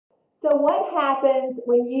So what happens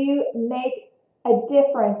when you make a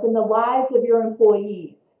difference in the lives of your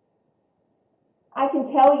employees? I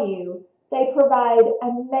can tell you, they provide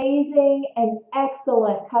amazing and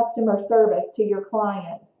excellent customer service to your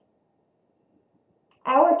clients.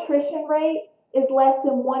 Our attrition rate is less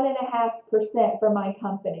than 1.5% for my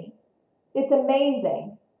company. It's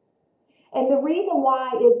amazing. And the reason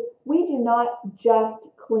why is we do not just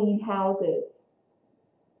clean houses.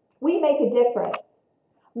 We make a difference.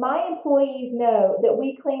 My employees know that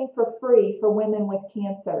we clean for free for women with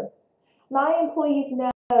cancer. My employees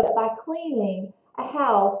know that by cleaning a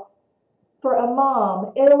house for a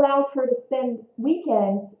mom, it allows her to spend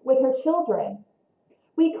weekends with her children.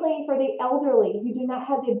 We clean for the elderly who do not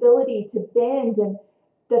have the ability to bend and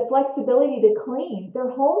the flexibility to clean their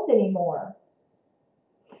homes anymore.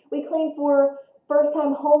 We clean for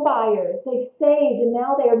first-time home buyers. They've saved and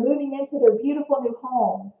now they are moving into their beautiful new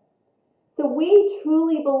home. So we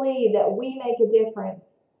truly believe that we make a difference.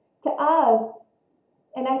 To us,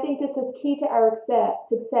 and I think this is key to our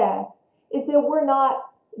success, is that we're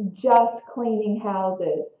not just cleaning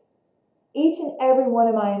houses. Each and every one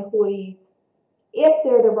of my employees, if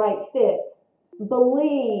they're the right fit,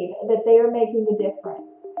 believe that they are making a difference.